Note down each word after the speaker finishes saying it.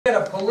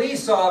a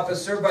police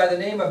officer by the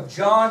name of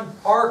John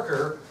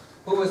Parker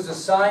who was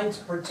assigned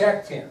to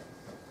protect him.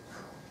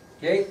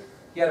 Okay?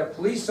 You had a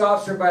police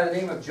officer by the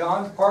name of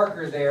John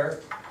Parker there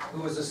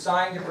who was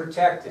assigned to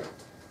protect him.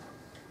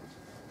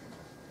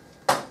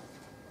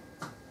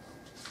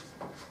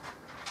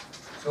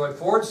 So at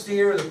Ford's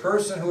Theater, the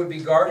person who would be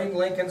guarding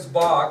Lincoln's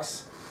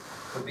box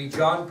would be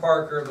John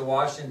Parker of the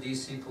Washington,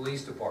 D.C.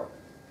 Police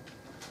Department.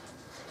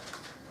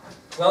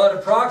 Well, at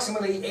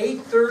approximately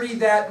 8:30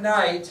 that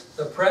night,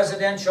 the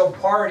presidential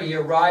party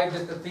arrived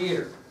at the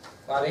theater.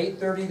 About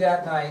 8:30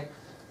 that night,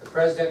 the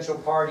presidential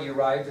party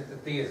arrived at the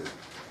theater.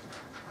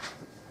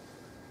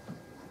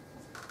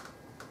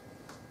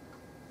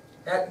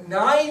 At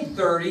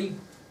 9:30,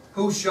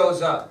 who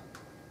shows up?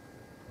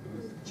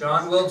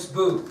 John Wilkes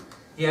Booth.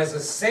 He has a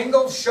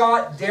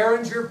single-shot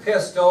Derringer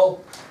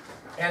pistol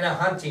and a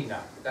hunting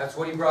knife. That's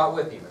what he brought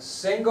with him. A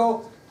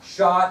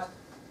single-shot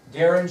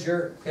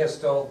Derringer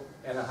pistol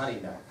and a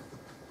hunting knife.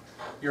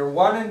 You're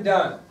one and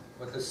done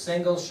with a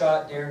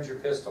single-shot Derringer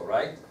pistol,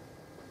 right?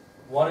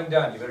 One and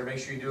done. You better make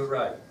sure you do it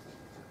right.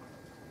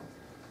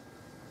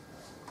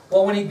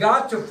 Well, when he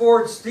got to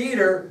Ford's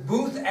Theater,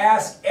 Booth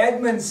asked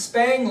Edmund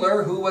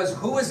Spangler, who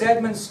was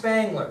Edmund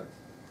Spangler?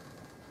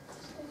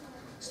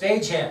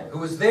 Stagehand, who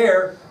was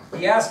there.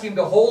 He asked him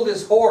to hold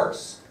his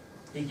horse.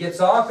 He gets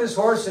off his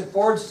horse at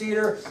Ford's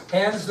Theater,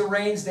 hands the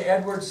reins to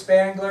Edward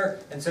Spangler,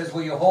 and says,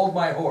 "Will you hold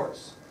my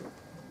horse?"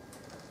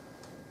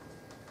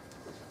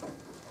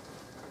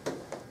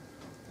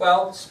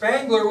 Well,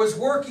 Spangler was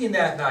working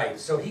that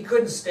night, so he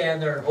couldn't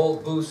stand there and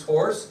hold Booth's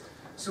horse.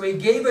 So he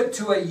gave it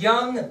to a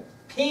young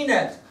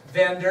peanut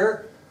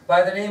vendor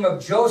by the name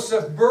of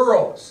Joseph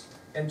Burroughs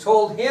and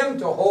told him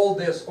to hold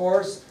this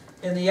horse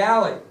in the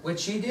alley,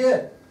 which he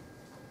did.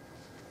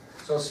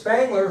 So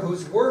Spangler,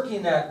 who's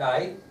working that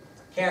night,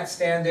 can't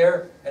stand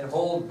there and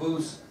hold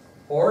Booth's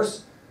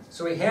horse,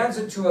 so he hands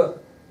it to a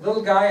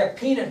little guy, a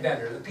peanut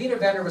vendor. The peanut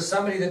vendor was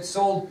somebody that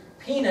sold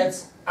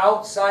peanuts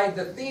outside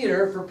the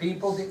theater for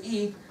people to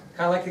eat,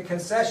 kind of like a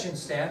concession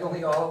stand,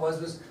 only all it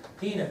was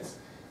peanuts.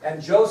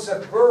 And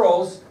Joseph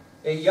Burroughs,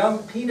 a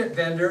young peanut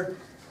vendor,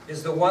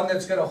 is the one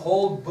that's going to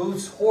hold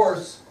Booth's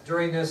horse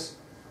during this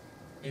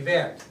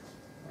event.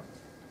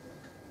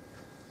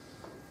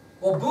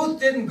 Well, Booth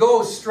didn't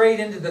go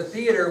straight into the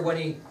theater when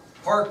he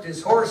parked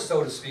his horse,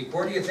 so to speak.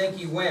 Where do you think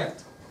he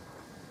went?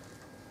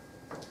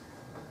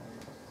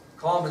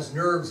 Calm his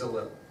nerves a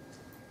little.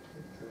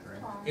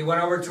 He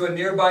went over to a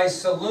nearby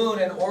saloon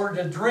and ordered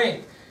a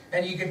drink.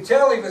 And you could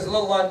tell he was a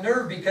little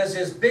unnerved because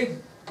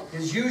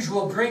his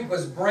usual drink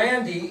was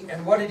brandy,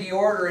 and what did he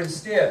order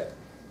instead?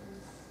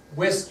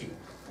 Whiskey.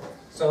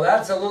 So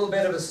that's a little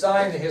bit of a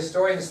sign. The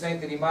historians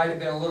think that he might have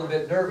been a little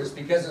bit nervous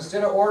because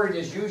instead of ordering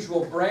his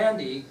usual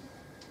brandy,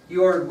 he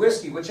ordered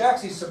whiskey, which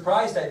actually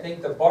surprised, I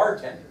think, the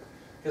bartender.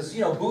 Because,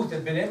 you know, Booth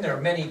had been in there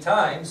many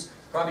times,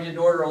 probably didn't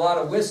order a lot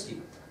of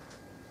whiskey.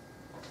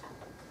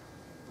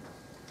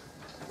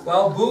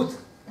 Well,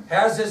 Booth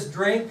has his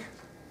drink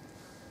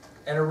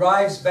and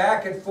arrives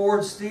back at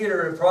Ford's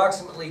Theater at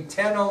approximately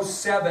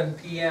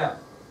 10:07 p.m.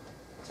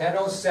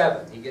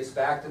 10:07, he gets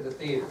back to the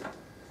theater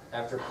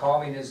after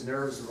calming his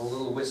nerves with a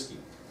little whiskey.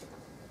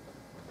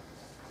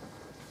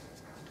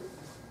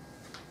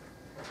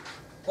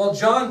 Well,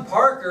 John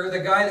Parker, the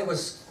guy that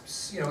was,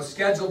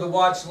 scheduled to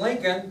watch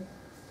Lincoln,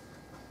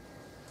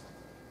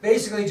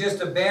 basically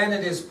just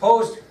abandoned his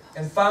post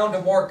and found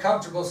a more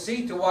comfortable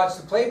seat to watch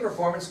the play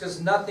performance because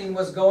nothing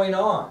was going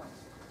on.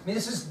 I mean,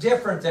 this is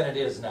different than it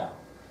is now.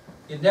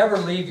 You'd never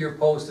leave your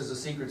post as a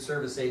Secret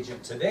Service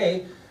agent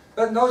today,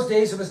 but in those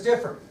days it was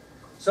different.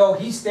 So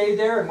he stayed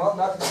there and, well,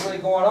 nothing's really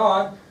going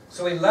on.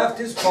 So he left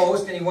his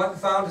post and he went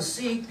and found a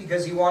seat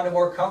because he wanted a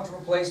more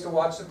comfortable place to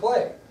watch the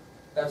play.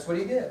 That's what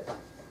he did.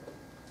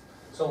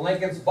 So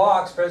Lincoln's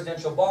box,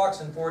 presidential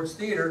box in Ford's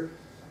Theater,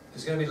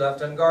 is going to be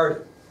left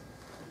unguarded.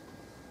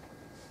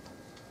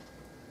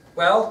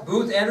 Well,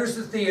 Booth enters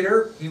the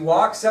theater. He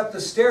walks up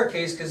the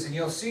staircase because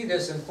you'll see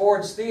this in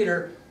Ford's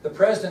Theater. The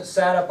president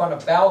sat up on a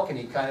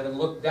balcony kind of and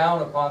looked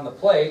down upon the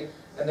play.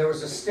 And there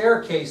was a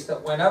staircase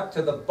that went up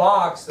to the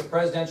box, the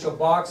presidential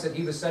box that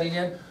he was sitting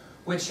in,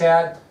 which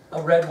had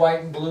a red, white,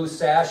 and blue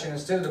sash. And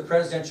instead of the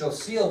presidential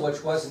seal,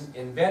 which wasn't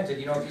invented,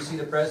 you know, if you see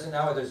the president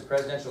now, there's a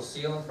presidential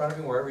seal in front of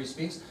him wherever he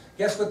speaks.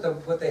 Guess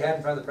what they had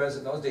in front of the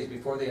president in those days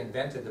before they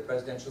invented the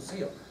presidential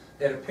seal?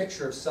 They had a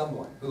picture of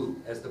someone.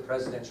 Who as the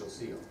presidential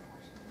seal?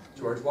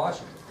 George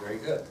Washington. Very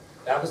good.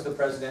 That was the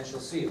presidential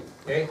seal.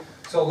 Okay?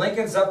 So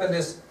Lincoln's up in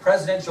this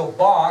presidential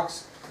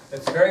box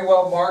that's very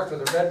well marked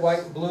with a red, white,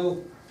 and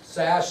blue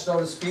sash, so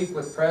to speak,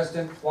 with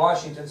President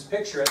Washington's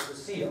picture as the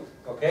seal.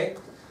 Okay?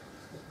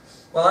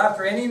 Well,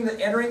 after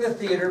entering the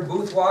theater,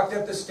 Booth walked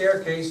up the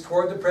staircase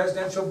toward the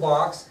presidential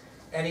box,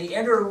 and he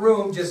entered a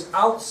room just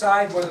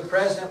outside where the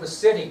president was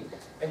sitting.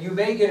 And you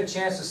may get a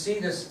chance to see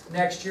this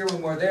next year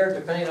when we're there,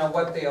 depending on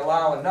what they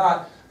allow and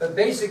not. But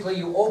basically,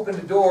 you opened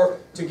a door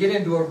to get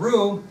into a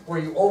room where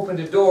you opened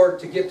a door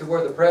to get to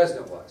where the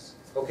president was.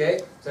 Okay?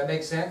 Does that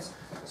make sense?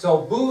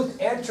 So Booth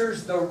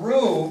enters the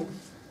room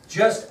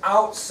just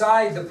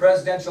outside the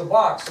presidential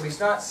box. So he's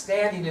not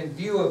standing in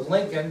view of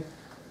Lincoln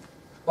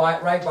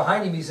right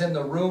behind him. He's in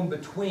the room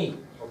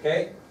between,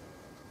 okay?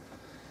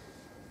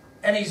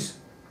 And he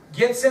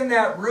gets in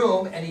that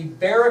room and he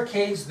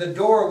barricades the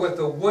door with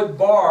a wood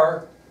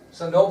bar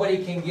so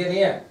nobody can get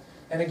in.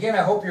 And again,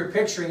 I hope you're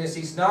picturing this.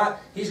 He's going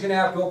to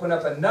have to open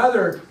up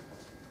another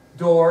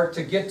door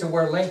to get to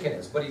where Lincoln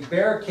is. But he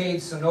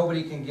barricades so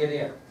nobody can get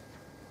in.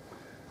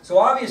 So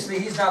obviously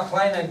he's not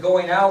planning on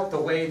going out the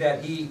way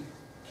that he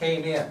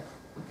came in.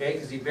 Okay,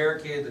 because he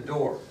barricaded the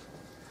door.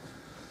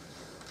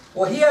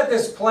 Well, he had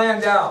this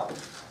planned out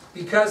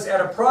because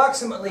at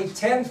approximately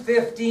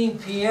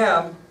 10:15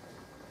 p.m.,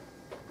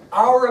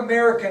 Our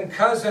American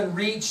Cousin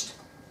reached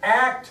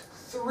Act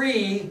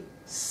 3,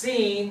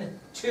 Scene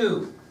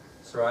 2.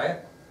 Soraya,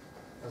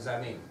 what does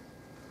that mean?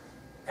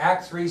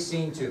 Act 3,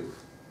 Scene 2.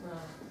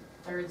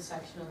 The third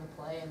section of the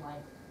play and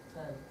like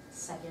the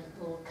second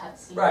little cut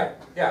scene. Right,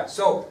 yeah.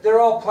 So they're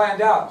all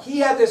planned out. He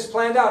had this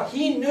planned out.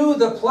 He knew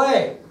the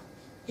play.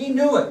 He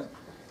knew it.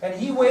 And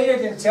he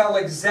waited until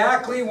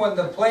exactly when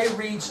the play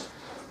reached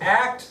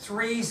Act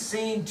 3,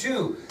 Scene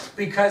 2.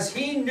 Because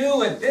he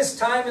knew at this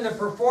time in the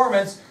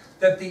performance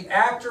that the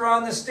actor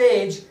on the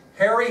stage,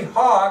 Harry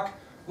Hawk,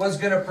 was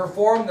going to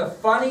perform the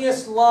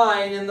funniest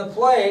line in the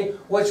play,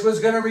 which was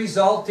going to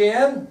result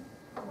in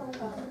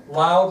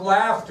loud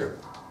laughter.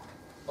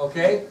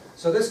 Okay?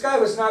 So this guy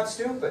was not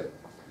stupid.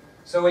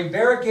 So he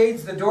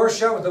barricades the door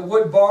shut with a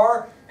wood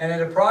bar, and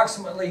at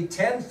approximately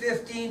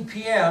 10:15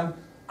 p.m.,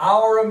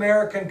 Our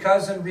American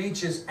Cousin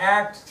reaches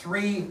Act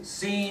 3,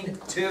 Scene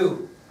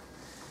 2.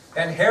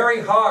 And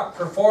Harry Hawk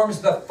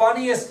performs the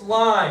funniest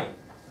line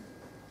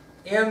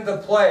in the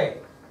play.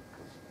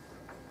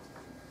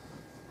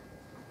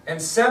 And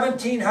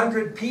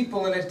 1,700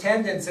 people in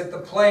attendance at the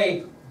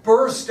play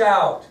burst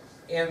out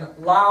in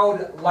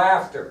loud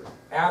laughter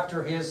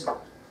after his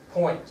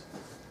point.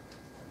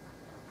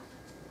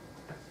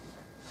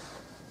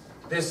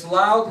 This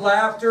loud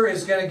laughter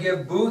is going to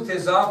give Booth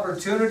his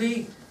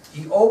opportunity.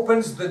 He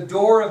opens the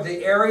door of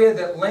the area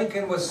that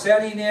Lincoln was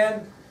sitting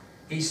in.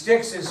 He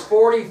sticks his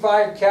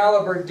 .45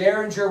 caliber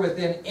Derringer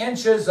within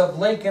inches of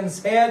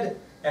Lincoln's head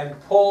and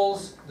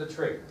pulls the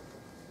trigger.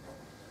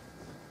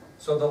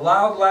 So the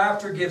loud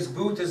laughter gives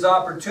Booth his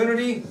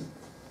opportunity.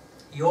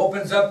 He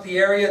opens up the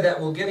area that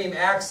will give him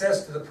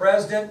access to the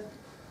president.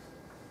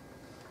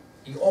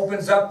 He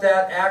opens up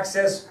that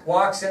access,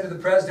 walks into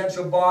the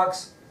presidential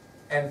box,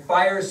 and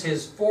fires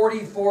his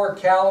 .44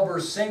 caliber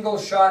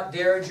single-shot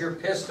Derringer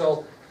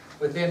pistol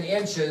within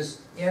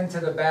inches into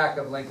the back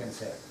of Lincoln's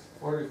head.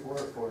 44 or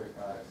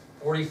 45?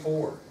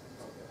 44. Okay.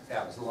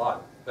 That was a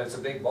lot, but it's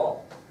a big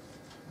ball.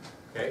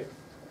 Okay?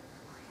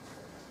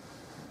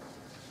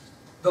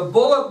 The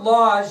bullet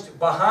lodged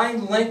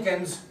behind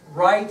Lincoln's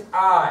right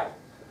eye.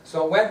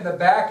 So it went in the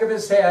back of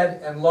his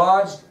head and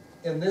lodged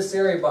in this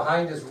area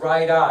behind his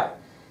right eye.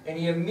 And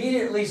he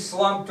immediately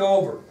slumped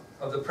over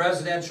on the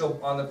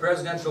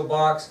presidential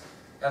box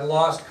and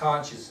lost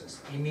consciousness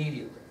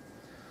immediately.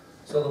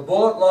 So the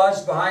bullet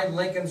lodged behind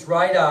Lincoln's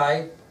right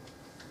eye,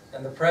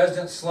 and the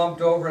president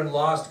slumped over and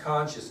lost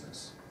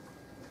consciousness.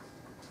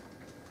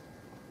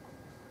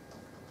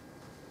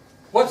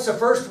 What's the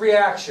first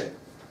reaction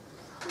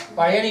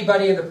by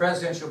anybody in the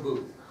presidential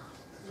booth?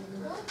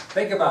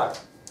 Think about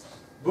it.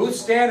 Booth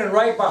standing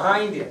right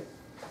behind him.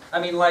 I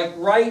mean, like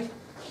right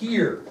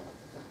here.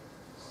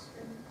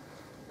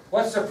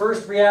 What's the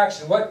first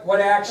reaction?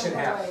 What action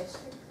happens?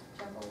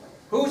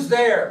 Who's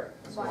there?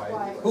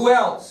 Who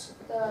else?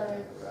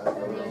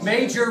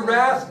 Major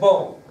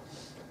Rathbone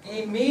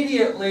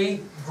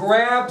immediately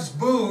grabs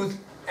Booth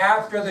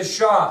after the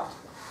shot.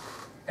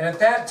 And at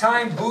that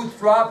time, Booth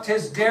dropped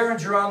his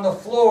Derringer on the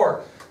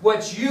floor,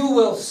 which you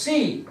will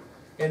see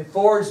in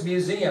Ford's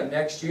Museum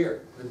next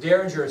year. The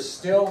Derringer is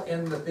still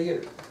in the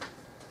theater.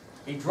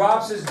 He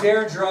drops his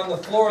Derringer on the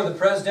floor of the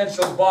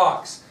presidential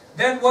box.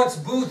 Then what's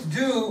Booth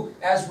do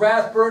as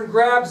Rathbone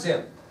grabs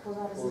him?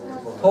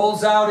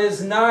 Pulls out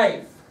his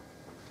knife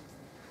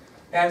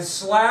and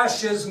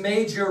slashes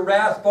Major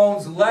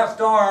Rathbone's left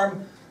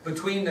arm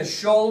between the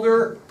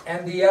shoulder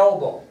and the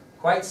elbow,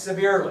 quite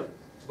severely.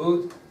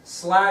 Booth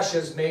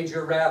slashes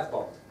Major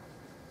Rathbone.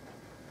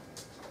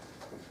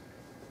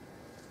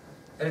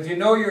 And if you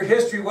know your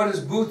history, what does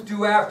Booth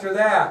do after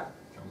that?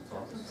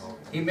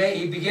 He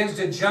begins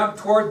to jump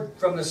from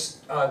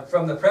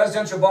the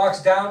presidential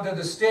box down to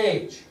the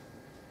stage.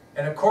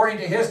 And according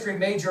to history,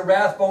 Major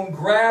Rathbone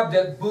grabbed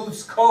at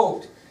Booth's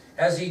coat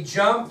as he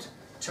jumped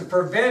to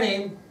prevent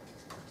him,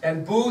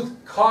 and Booth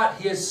caught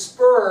his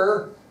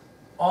spur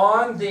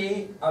on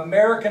the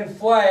American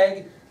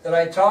flag that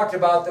I talked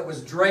about that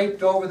was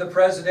draped over the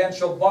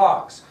presidential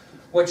box,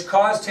 which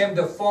caused him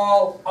to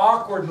fall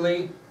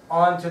awkwardly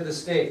onto the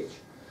stage.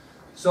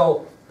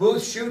 So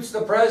Booth shoots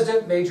the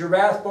president. Major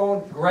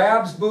Rathbone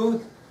grabs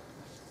Booth.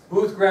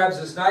 Booth grabs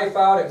his knife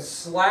out and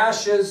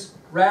slashes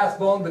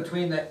Rathbone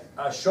between the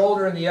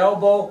shoulder and the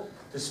elbow.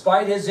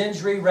 Despite his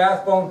injury,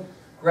 Rathbone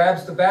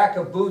grabs the back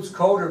of Booth's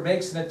coat, or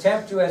makes an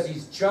attempt to, as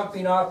he's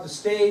jumping off the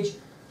stage.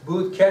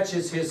 Booth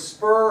catches his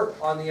spur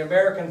on the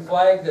American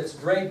flag that's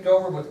draped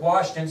over with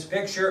Washington's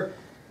picture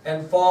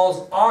and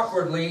falls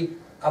awkwardly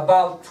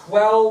about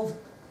 12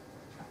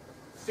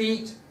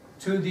 feet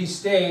to the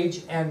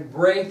stage and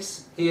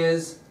breaks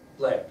his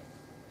leg.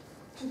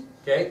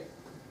 Okay?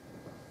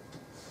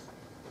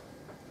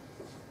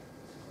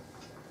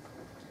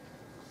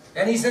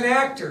 And he's an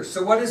actor,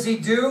 so what does he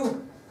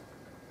do?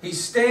 He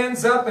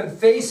stands up and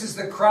faces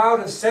the crowd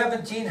of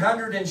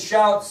 1,700 and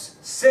shouts,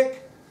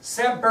 "Sic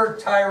semper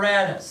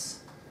tyrannis,"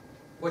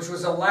 which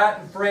was a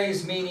Latin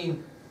phrase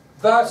meaning,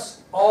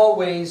 "thus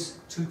always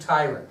to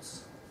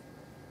tyrants."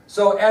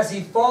 So as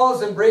he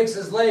falls and breaks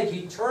his leg,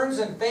 he turns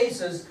and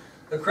faces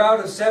the crowd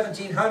of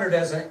 1,700,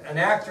 as an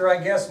actor I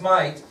guess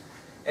might,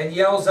 and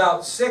yells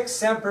out, "Sic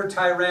semper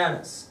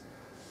tyrannis,"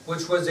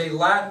 which was a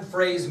Latin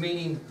phrase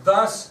meaning,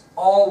 "thus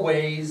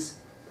always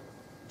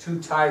to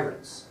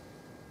tyrants."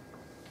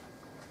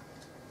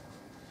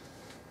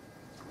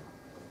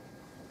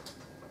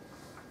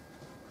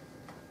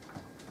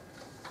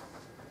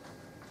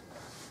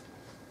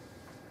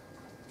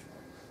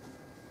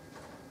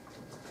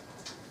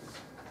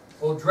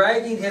 While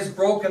dragging his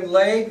broken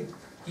leg,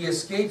 he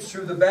escapes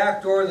through the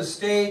back door of the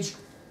stage,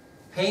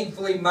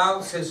 painfully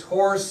mounts his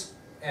horse,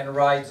 and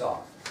rides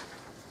off.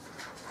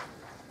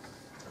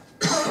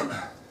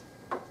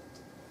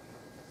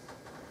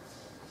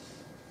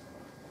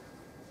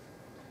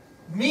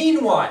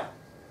 Meanwhile,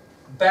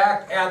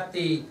 back at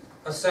the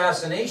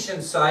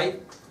assassination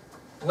site,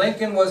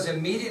 Lincoln was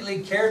immediately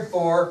cared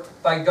for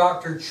by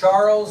Dr.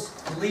 Charles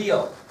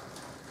Leal.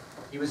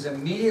 He was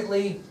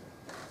immediately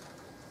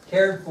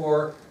cared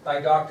for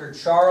by Dr.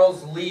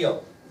 Charles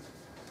Leal.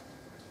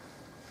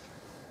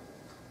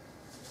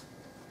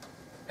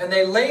 And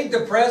they laid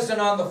the president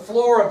on the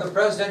floor of the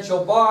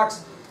presidential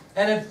box,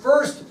 and at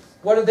first,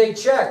 what did they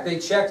check? They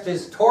checked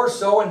his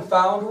torso and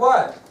found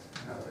what?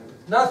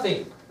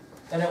 Nothing.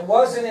 And it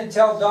wasn't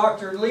until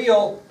Dr.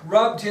 Leal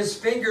rubbed his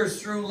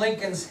fingers through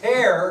Lincoln's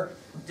hair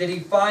did he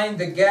find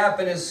the gap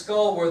in his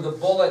skull where the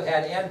bullet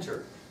had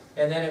entered.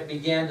 And then it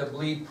began to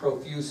bleed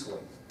profusely.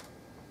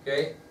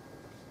 Okay?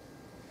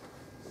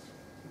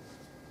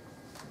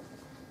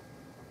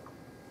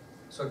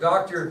 So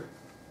Dr.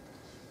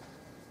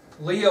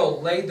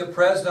 Leal laid the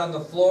president on the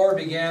floor,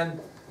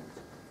 began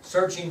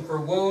searching for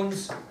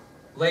wounds,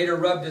 later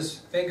rubbed his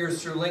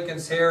fingers through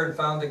Lincoln's hair and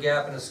found the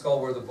gap in his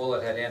skull where the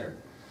bullet had entered.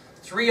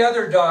 3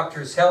 other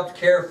doctors helped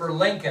care for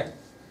Lincoln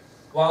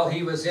while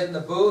he was in the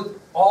booth,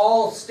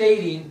 all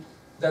stating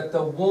that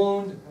the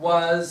wound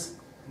was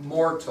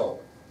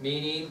mortal,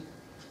 meaning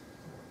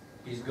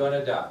he's going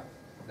to die.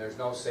 There's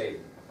no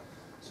saving.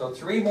 So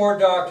 3 more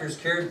doctors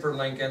cared for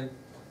Lincoln,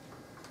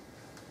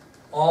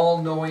 all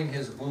knowing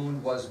his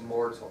wound was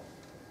mortal.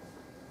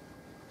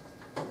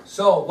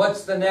 So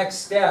what's the next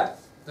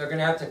step? They're going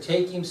to have to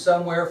take him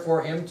somewhere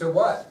for him to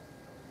what?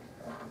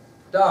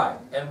 Die.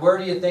 And where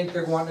do you think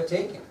they're wanting to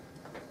take him?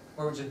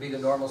 Where would be the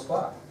normal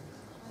spot?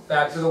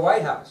 Back to the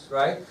White House,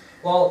 right?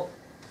 Well,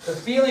 the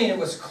feeling, it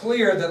was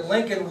clear that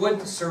Lincoln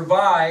wouldn't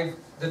survive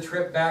the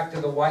trip back to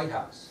the White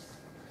House.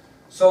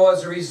 So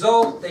as a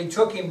result, they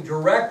took him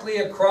directly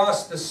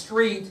across the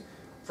street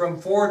from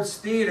Ford's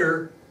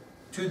Theater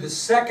to the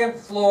 2nd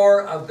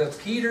floor of the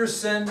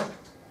Peterson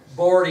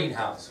boarding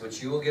house,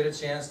 which you will get a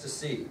chance to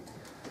see.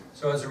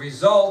 So as a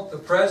result, the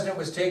president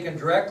was taken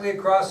directly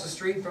across the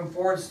street from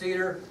Ford's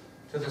Theater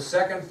to the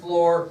 2nd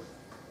floor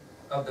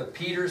of the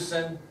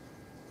Peterson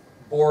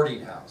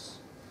boarding house.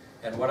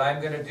 And what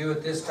I'm going to do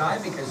at this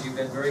time, because you've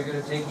been very good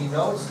at taking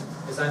notes,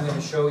 is I'm going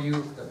to show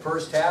you the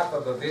first half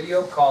of a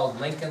video called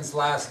Lincoln's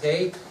Last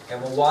Day, and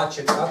we'll watch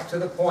it up to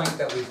the point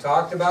that we've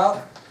talked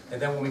about.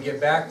 And then when we get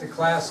back to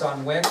class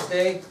on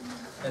Wednesday,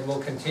 and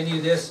we'll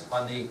continue this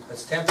on the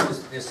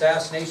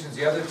assassinations,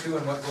 the other 2,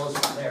 and what goes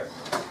from there.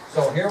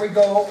 So here we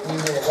go. We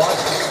will watch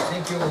this. I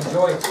think you'll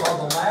enjoy it. It's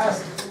called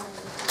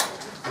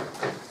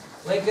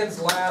Lincoln's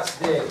Last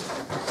Day.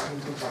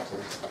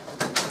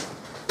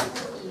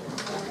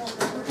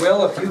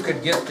 Will, if you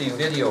could get the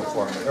video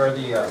for me, or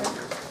the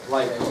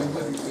light. Yeah, you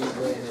wouldn't be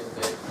laying in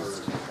bed for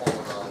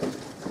falling on.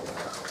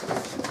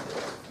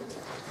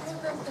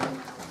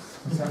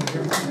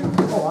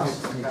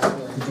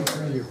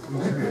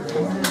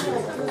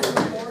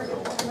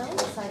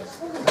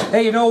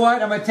 Hey, you know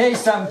what? I'm going to tell you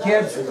something,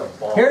 kids.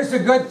 Here's the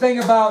good thing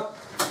about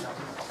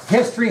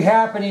history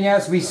happening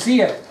as we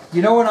see it.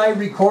 You know when I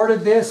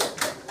recorded this?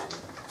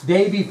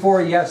 Day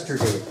before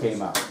yesterday it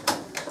came out.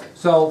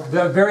 So,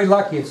 they're very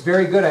lucky. It's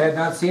very good. I had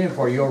not seen it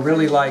before. You'll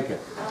really like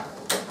it.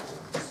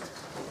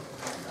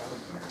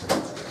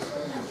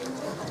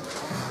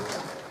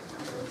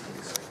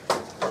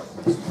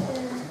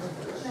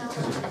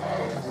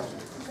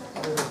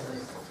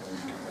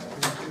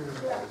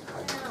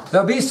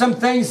 There'll be some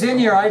things in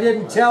here I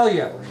didn't tell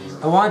you.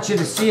 I want you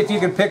to see if you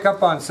can pick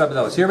up on some of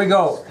those. Here we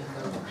go.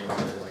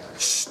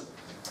 Shh.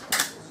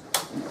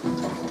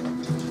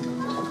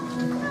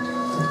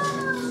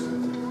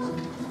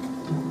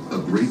 A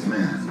great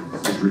man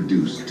is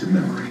reduced to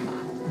memory.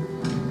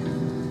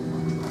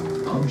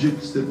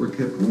 Objects that were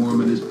kept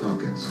warm in his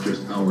pockets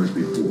just hours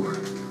before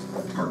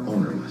are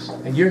ownerless.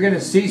 And you're going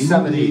to see In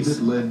some the of day these.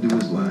 that led to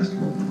his last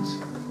moments,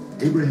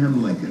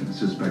 Abraham Lincoln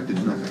suspected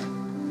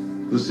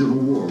nothing. The Civil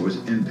War was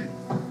ending.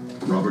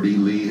 Robert E.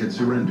 Lee had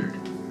surrendered,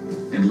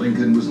 and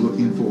Lincoln was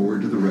looking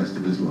forward to the rest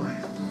of his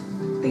life.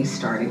 They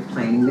started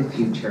planning the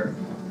future.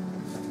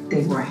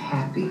 They were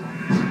happy.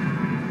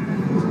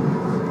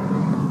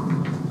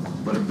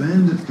 But a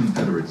band of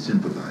Confederate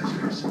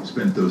sympathizers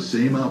spent those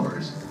same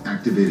hours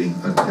activating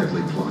a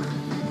deadly plot.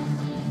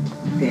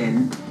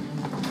 Then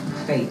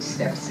fate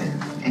steps in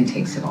and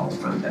takes it all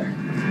from them.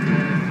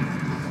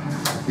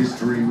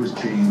 History was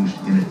changed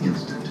in an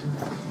instant.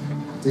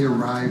 They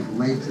arrive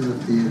late to the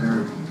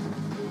theater,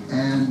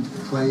 and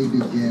play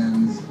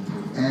begins,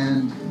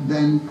 and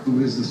then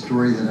it is the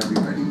story that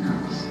everybody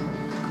knows.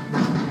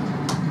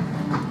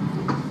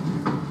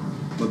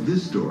 But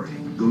this story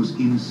goes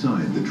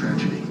inside the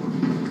tragedy.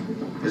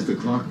 As the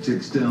clock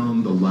ticks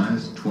down the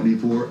last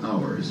 24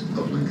 hours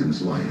of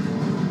Lincoln's life.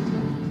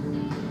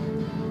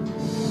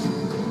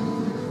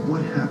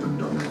 What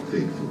happened on that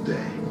fateful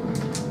day?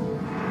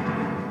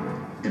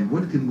 And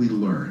what can we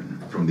learn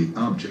from the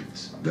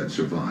objects that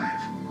survive?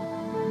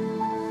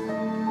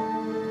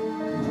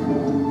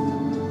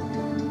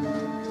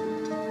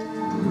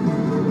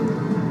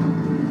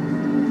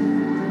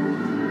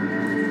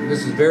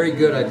 This is very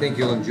good. I think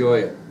you'll enjoy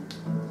it.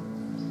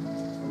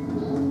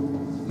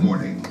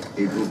 Morning,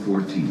 April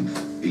 14th,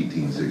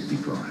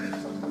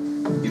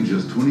 1865. In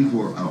just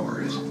 24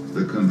 hours,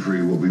 the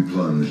country will be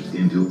plunged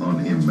into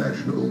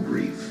unimaginable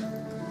grief.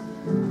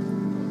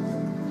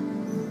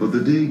 But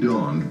the day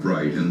dawned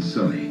bright and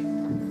sunny.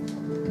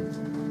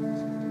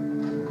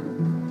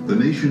 The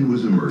nation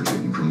was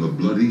emerging from the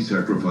bloody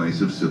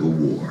sacrifice of civil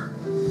war.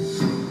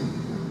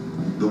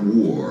 The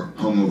war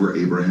hung over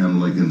Abraham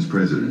Lincoln's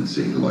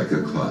presidency like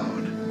a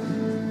cloud.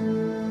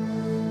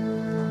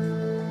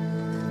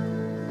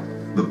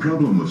 The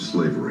problem of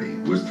slavery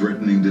was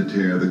threatening to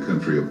tear the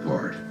country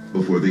apart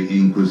before the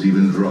ink was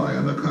even dry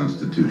on the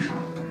Constitution.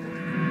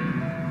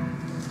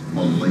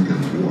 On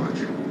Lincoln's watch,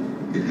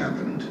 it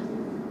happened.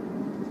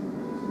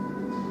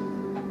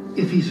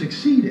 If he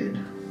succeeded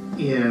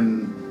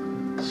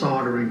in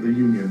soldering the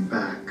Union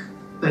back,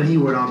 then he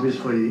would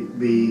obviously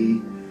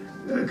be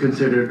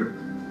considered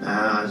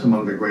as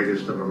among the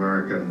greatest of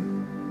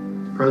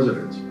American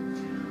presidents.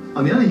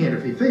 On the other hand,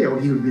 if he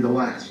failed, he would be the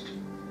last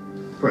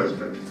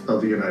president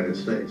of the United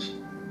States.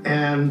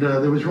 And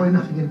there was really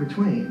nothing in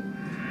between.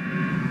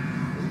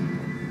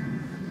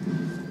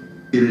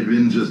 It had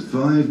been just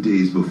 5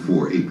 days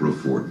before April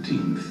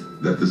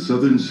 14th that the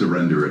Southern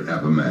surrender at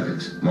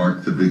Appomattox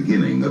marked the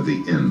beginning of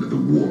the end of the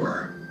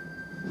war.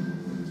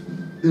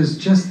 There's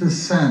just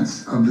this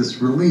sense of this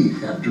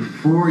relief after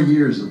 4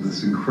 years of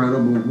this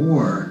incredible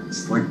war.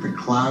 It's like the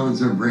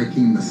clouds are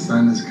breaking, the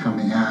sun is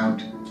coming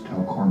out.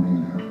 Tell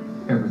Cornelia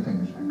everything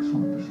is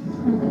excellent.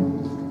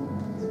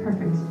 It's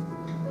perfect.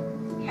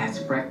 He has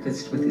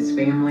breakfast with his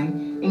family,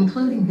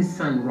 including his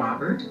son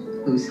Robert,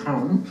 who's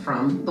home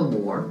from the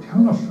war.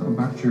 Tell us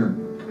about your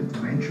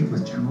adventure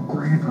with General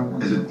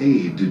Grant. As an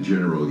aide to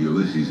General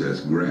Ulysses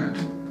S. Grant,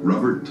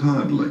 Robert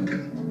Todd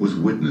Lincoln was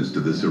witness to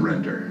the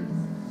surrender.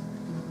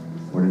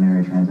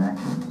 Ordinary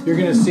transaction. You're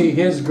going to see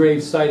his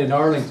grave site in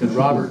Arlington,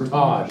 Robert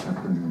Todd.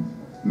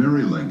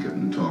 Mary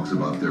Lincoln talks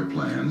about their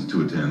plans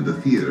to attend the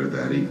theater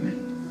that evening.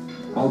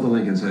 All the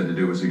Lincolns had to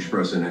do was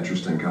express an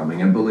interest in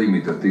coming, and believe me,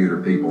 the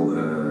theater people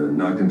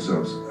knocked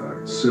themselves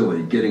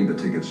silly getting the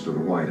tickets to the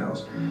White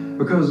House.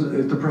 Because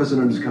if the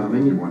president is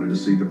coming, you wanted to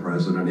see the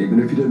president, even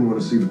if you didn't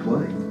want to see the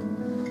play.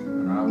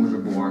 When I was a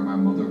boy, my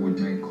mother would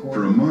make calls.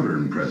 For a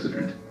modern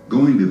president,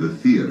 going to the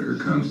theater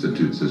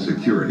constitutes a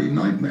security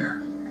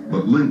nightmare.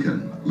 But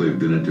Lincoln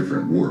lived in a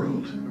different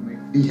world.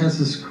 He has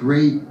this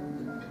great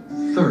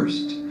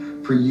thirst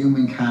for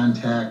human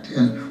contact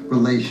and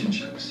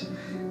relationships.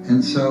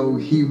 And so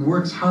he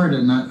works hard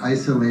at not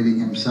isolating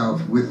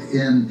himself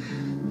within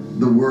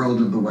the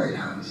world of the White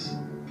House.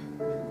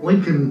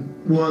 Lincoln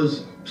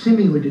was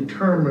seemingly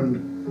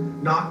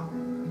determined not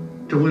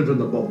to live in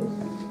the bubble.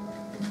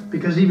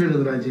 Because even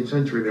in the 19th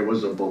century, there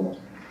was a bubble.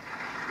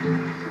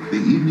 The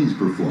evening's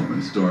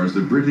performance stars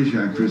the British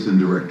actress and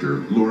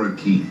director Laura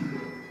Keane.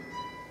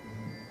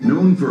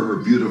 Known for her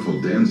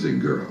beautiful dancing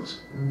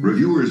girls,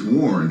 reviewers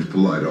warned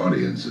polite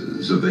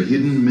audiences of the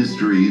hidden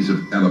mysteries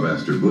of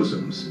alabaster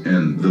bosoms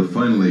and the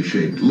finely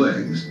shaped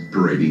legs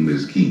parading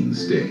Miss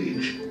Keane's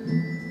stage.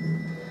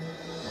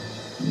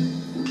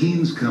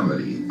 Keane's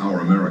comedy, Our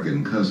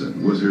American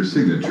Cousin, was her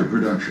signature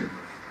production.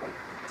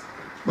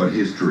 But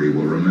history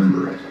will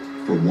remember it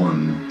for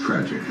one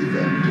tragic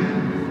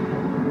event.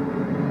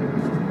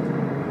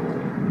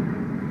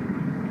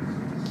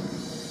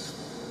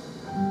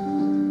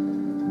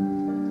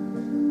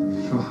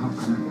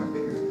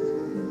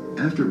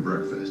 After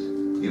breakfast,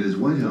 in his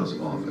White House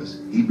office,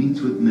 he meets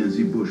with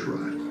Nancy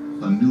Bushrod,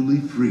 a newly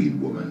freed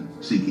woman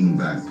seeking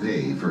back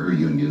pay for her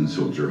Union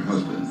soldier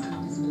husband.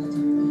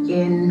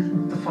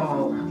 In the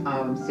fall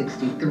of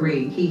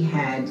 '63, he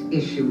had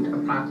issued a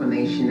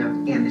proclamation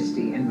of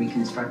amnesty and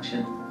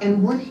reconstruction.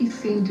 And what he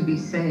seemed to be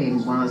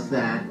saying was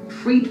that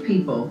freed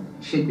people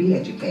should be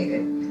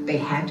educated, They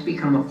had to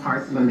become a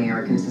part of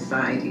American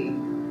society.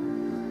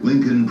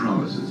 Lincoln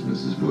promises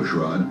Mrs.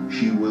 Bushrod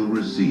she will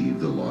receive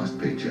the lost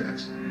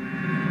paychecks.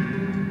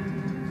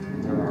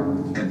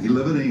 At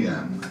 11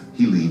 a.m.,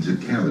 he leads a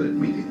cabinet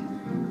meeting.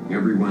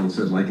 Everyone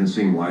said Lincoln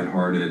seemed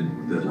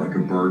lighthearted, that like a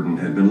burden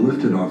had been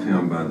lifted off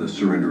him by the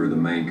surrender of the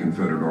main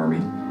Confederate Army.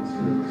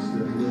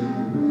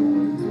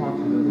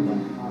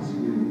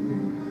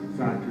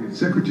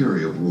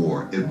 Secretary of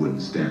War Edwin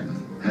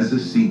Stanton has a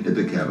seat at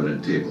the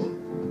cabinet table.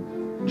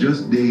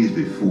 Just days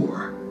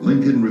before,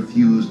 Lincoln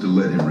refused to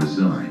let him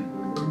resign,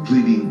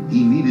 pleading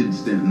he needed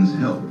Stanton's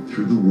help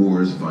through the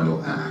war's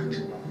final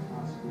act.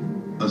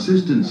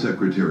 Assistant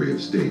Secretary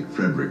of State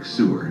Frederick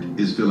Seward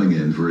is filling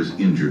in for his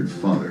injured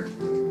father.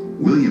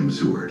 William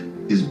Seward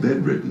is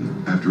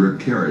bedridden after a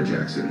carriage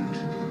accident.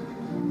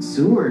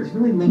 Seward's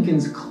really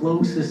Lincoln's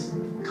closest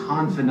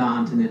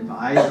confidant and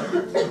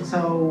advisor.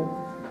 So,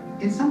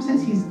 in some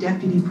sense, he's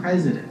deputy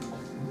president.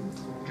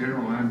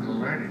 General,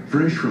 I'm ready.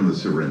 Fresh from the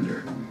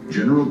surrender,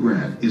 General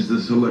Grant is the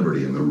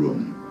celebrity in the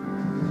room.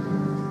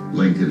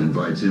 Lincoln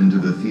invites him to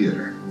the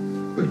theater,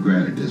 but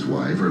Grant and his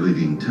wife are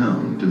leaving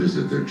town to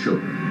visit their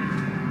children.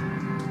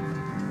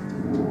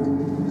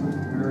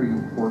 Very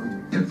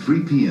important. At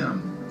 3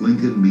 p.m.,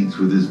 Lincoln meets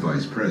with his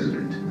vice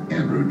president,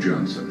 Andrew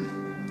Johnson.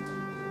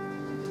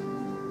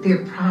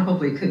 There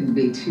probably couldn't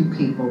be two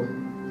people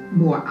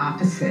more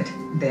opposite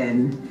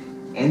than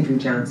Andrew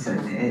Johnson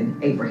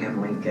and Abraham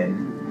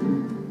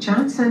Lincoln.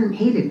 Johnson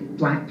hated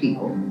black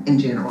people in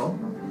general.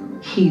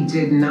 He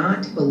did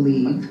not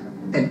believe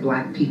that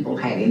black people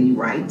had any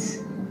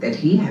rights that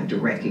he had to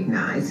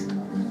recognize.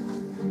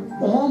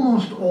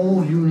 Almost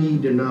all you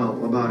need to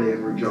know about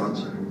Andrew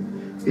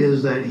Johnson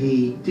is that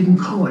he didn't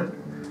call it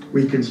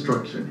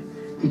Reconstruction.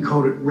 He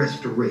called it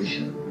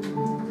restoration.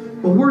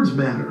 Well, words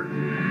matter.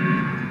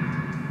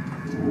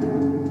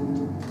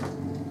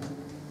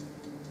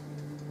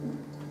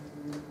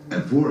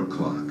 At 4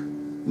 o'clock,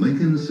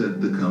 Lincoln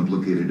set the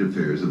complicated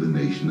affairs of the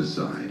nation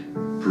aside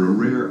for a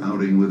rare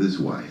outing with his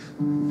wife.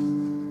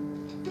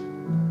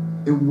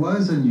 It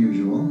was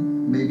unusual,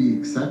 maybe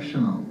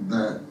exceptional,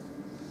 that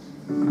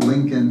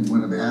Lincoln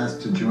would have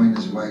asked to join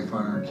his wife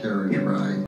on her carriage ride.